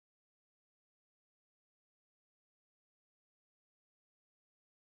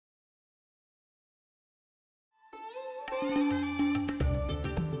Hello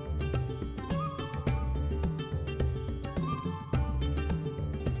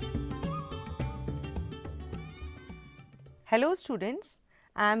students,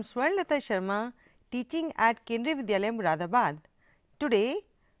 I am Swarnlata Sharma, teaching at Kendriya Vidyalaya, Muradabad. Today,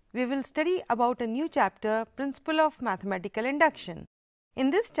 we will study about a new chapter, Principle of Mathematical Induction.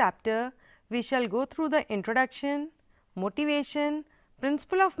 In this chapter, we shall go through the introduction, motivation,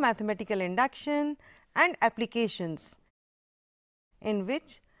 principle of mathematical induction and applications, in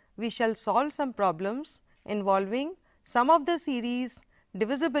which we shall solve some problems involving sum of the series,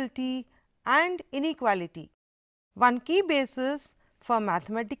 divisibility and inequality. One key basis for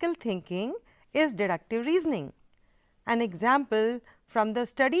mathematical thinking is deductive reasoning. An example from the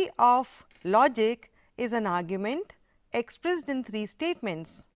study of logic is an argument expressed in 3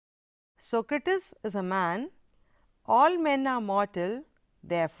 statements. Socrates is a man, all men are mortal,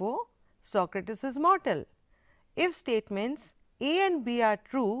 therefore, Socrates is mortal. If statements A and B are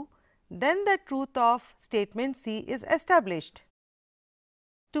true, then the truth of statement C is established.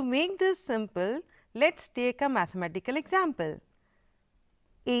 To make this simple, let us take a mathematical example.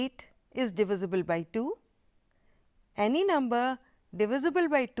 8 is divisible by 2. Any number divisible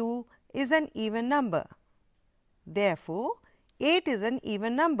by 2 is an even number. Therefore, 8 is an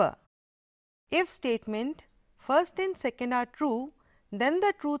even number. If statement first and second are true, then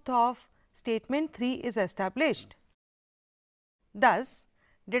the truth of statement 3 is established. Thus,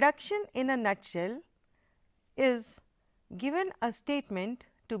 deduction in a nutshell is given a statement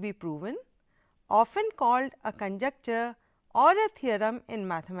to be proven, often called a conjecture or a theorem in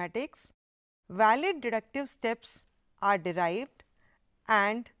mathematics. Valid deductive steps are derived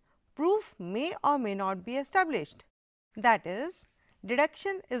and proof may or may not be established. That is,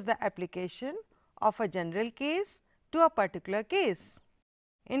 deduction is the application of a general case to a particular case.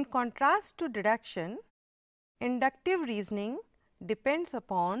 In contrast to deduction, inductive reasoning depends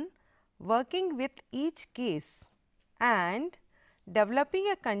upon working with each case and developing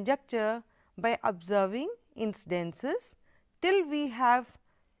a conjecture by observing incidences till we have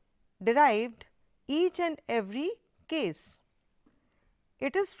derived each and every case.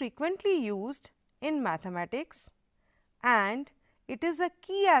 It is frequently used in mathematics and it is a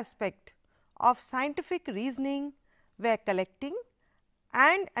key aspect of scientific reasoning where collecting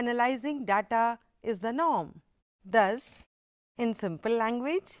and analyzing data is the norm. Thus, in simple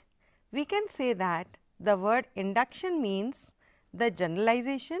language, we can say that the word induction means the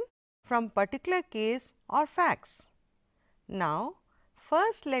generalization from particular case or facts. Now,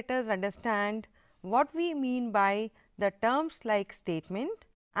 first let us understand what we mean by the terms like statement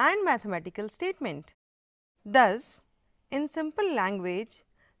and mathematical statement. Thus, in simple language,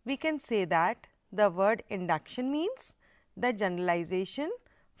 we can say that the word induction means the generalization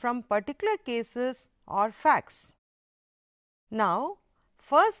from particular cases or facts. Now,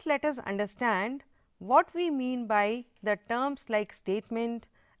 first let us understand what we mean by the terms like statement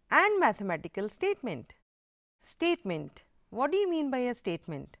and mathematical statement. Statement. What do you mean by a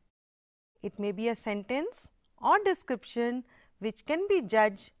statement? It may be a sentence or description which can be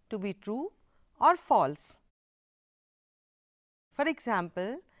judged to be true or false. For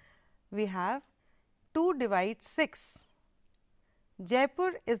example, we have 2 divides 6.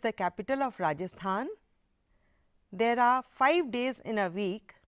 Jaipur is the capital of Rajasthan. There are 5 days in a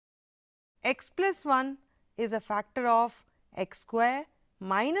week. X plus 1 is a factor of x square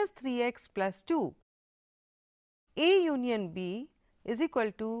minus 3x plus 2. A union B is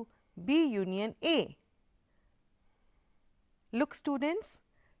equal to B union A. Look students,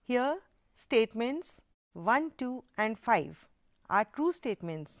 here statements 1, 2 and 5 are true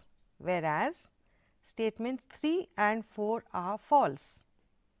statements, whereas statements 3 and 4 are false.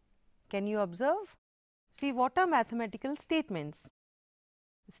 Can you observe? See, what are mathematical statements?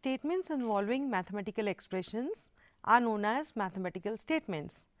 Statements involving mathematical expressions are known as mathematical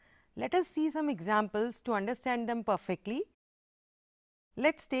statements. Let us see some examples to understand them perfectly.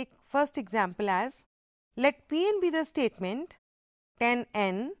 Let us take first example as, let Pn be the statement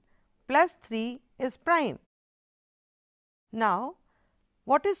 10n plus 3 is prime. Now,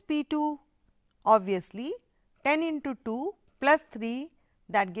 what is P2? Obviously, 10 into 2 plus 3,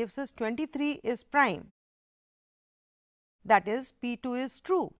 that gives us 23 is prime. That is, P2 is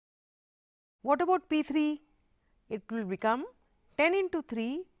true. What about P3? It will become 10 into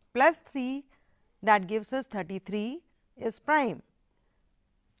 3 plus 3, that gives us 33 is prime.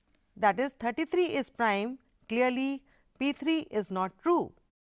 That is, 33 is prime. Clearly, P3 is not true.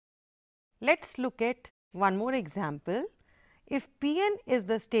 Let us look at one more example. If Pn is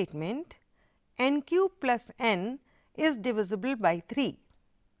the statement, n cube plus n is divisible by 3.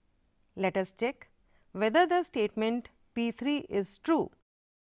 Let us check whether the statement P3 is true.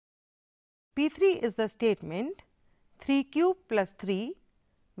 P3 is the statement 3 cube plus 3,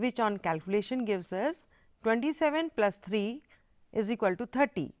 which on calculation gives us 27 plus 3 is equal to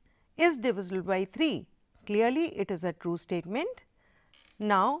 30, is divisible by 3. Clearly, it is a true statement.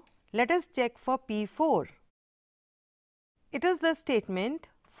 Now, let us check for P4. It is the statement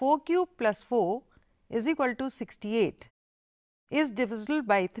 4 cube plus 4 is equal to 68, is divisible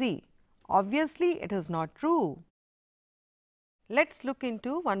by 3. Obviously, it is not true. Let us look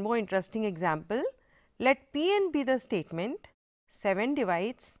into one more interesting example. Let Pn be the statement 7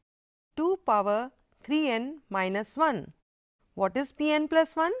 divides 2 power 3n minus 1. What is Pn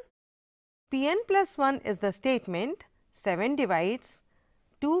plus 1? Pn plus 1 is the statement 7 divides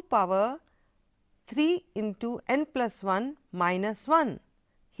 2 power 3 into n plus 1 minus 1.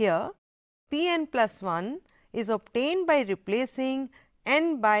 Here, Pn plus 1 is obtained by replacing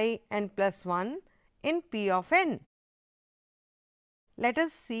n by n plus 1 in P of n. Let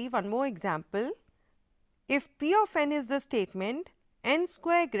us see one more example. If P of n is the statement n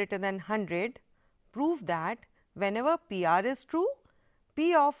square greater than 100, prove that whenever Pr is true,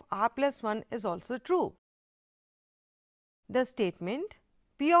 P of r plus 1 is also true. The statement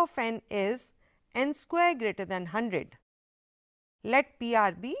P of n is n square greater than 100. Let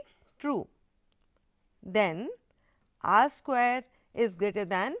Pr be true. Then r square is greater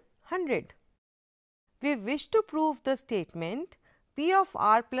than 100. We wish to prove the statement P of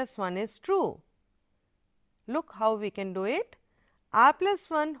r plus 1 is true. Look how we can do it. R plus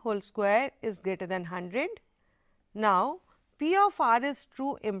 1 whole square is greater than 100. Now, P of r is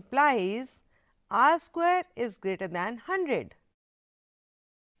true implies r square is greater than 100.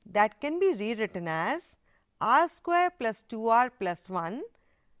 That can be rewritten as r square plus 2r plus 1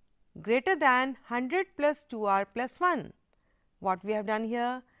 greater than 100 plus 2r plus 1. What we have done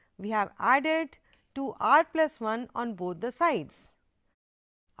here? We have added 2r plus 1 on both the sides.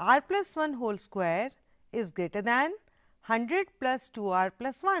 R plus 1 whole square is greater than 100 plus 2r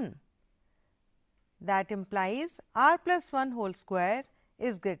plus 1. That implies r plus 1 whole square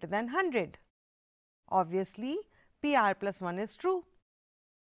is greater than 100. Obviously, Pr plus 1 is true.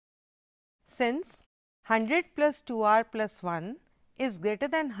 Since 100 plus 2r plus 1 is greater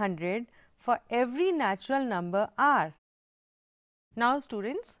than 100 for every natural number r. Now,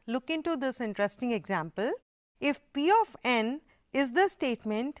 students, look into this interesting example. If P of n is the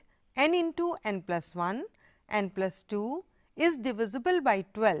statement n into n plus 1, n plus 2 is divisible by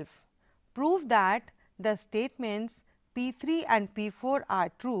 12, prove that the statements P3 and P4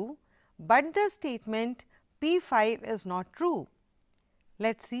 are true, but the statement P5 is not true.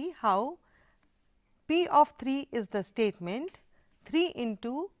 Let us see how. P of 3 is the statement 3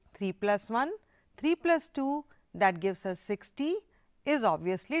 into 3 plus 1, 3 plus 2, that gives us 60, is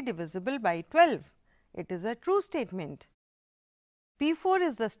obviously divisible by 12. It is a true statement. P4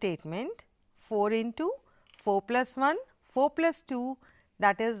 is the statement 4 into 4 plus 1, 4 plus 2,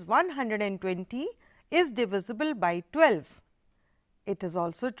 that is 120, is divisible by 12. It is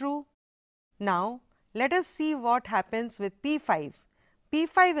also true. Now, let us see what happens with P5.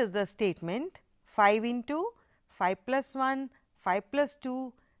 P5 is the statement 5 into 5 plus 1, 5 plus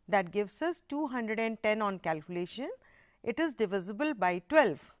 2, that gives us 210 on calculation. It is divisible by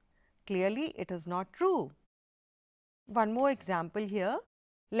 12. Clearly, it is not true. One more example here.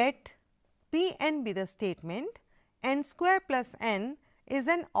 Let Pn be the statement n square plus n is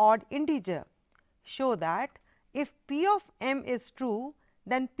an odd integer. Show that if P of m is true,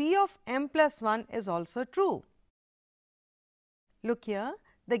 then P of m plus 1 is also true. Look here,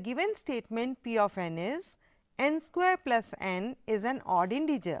 the given statement P of n is n square plus n is an odd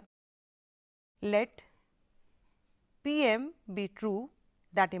integer. Let Pm be true,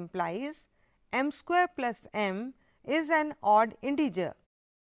 that implies m square plus m is an odd integer.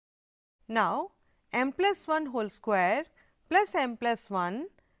 Now, m plus 1 whole square plus m plus 1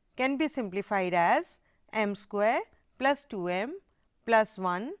 can be simplified as m square plus 2m plus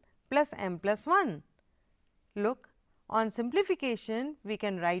 1 plus m plus 1. Look, on simplification we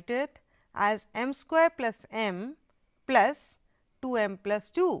can write it as m square plus m plus 2m plus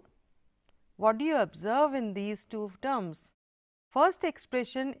 2. What do you observe in these two terms? First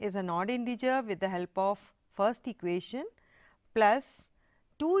expression is an odd integer with the help of first equation plus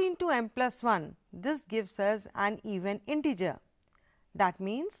 2 into m plus 1. This gives us an even integer. That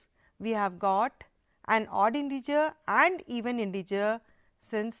means, we have got an odd integer and even integer,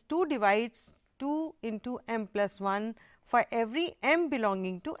 since 2 divides 2 into m plus 1 for every m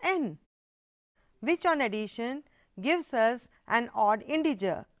belonging to n, which on addition gives us an odd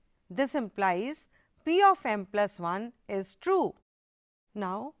integer. This implies P of m plus 1 is true.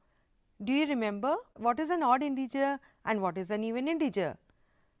 Now, do you remember what is an odd integer and what is an even integer.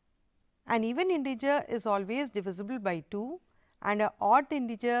 An even integer is always divisible by 2 and an odd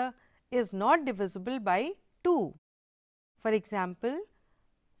integer is not divisible by 2. For example,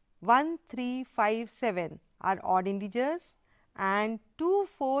 1, 3, 5, 7 are odd integers and 2,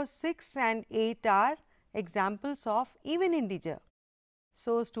 4, 6 and 8 are examples of even integer.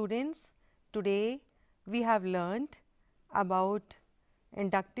 So, students, today we have learnt about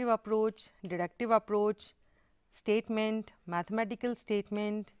inductive approach, deductive approach, statement, mathematical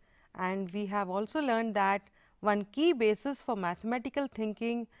statement, and we have also learned that one key basis for mathematical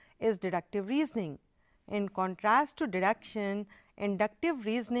thinking is deductive reasoning. In contrast to deduction, inductive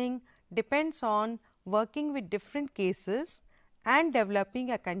reasoning depends on working with different cases and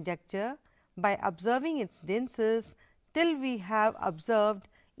developing a conjecture by observing incidences till we have observed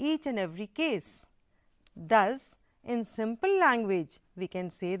each and every case. Thus, in simple language, we can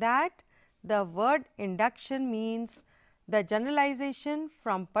say that the word induction means the generalization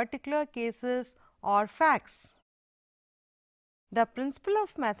from particular cases or facts. The principle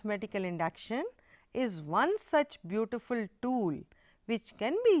of mathematical induction is one such beautiful tool which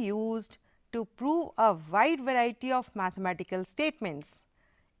can be used to prove a wide variety of mathematical statements.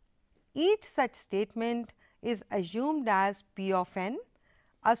 Each such statement is assumed as P of n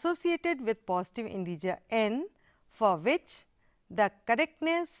associated with positive integer n, for which the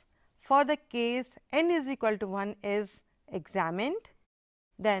correctness for the case n is equal to 1 is examined.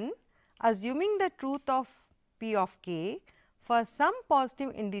 Then, assuming the truth of P of k for some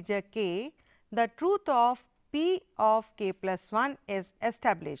positive integer k, the truth of P of k plus 1 is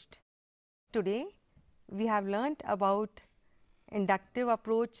established. Today, we have learnt about inductive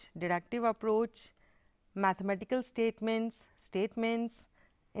approach, deductive approach, mathematical statements.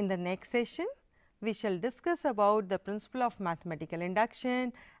 In the next session, we shall discuss about the principle of mathematical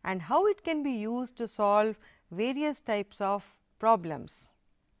induction and how it can be used to solve various types of problems.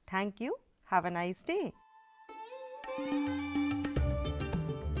 Thank you. Have a nice day.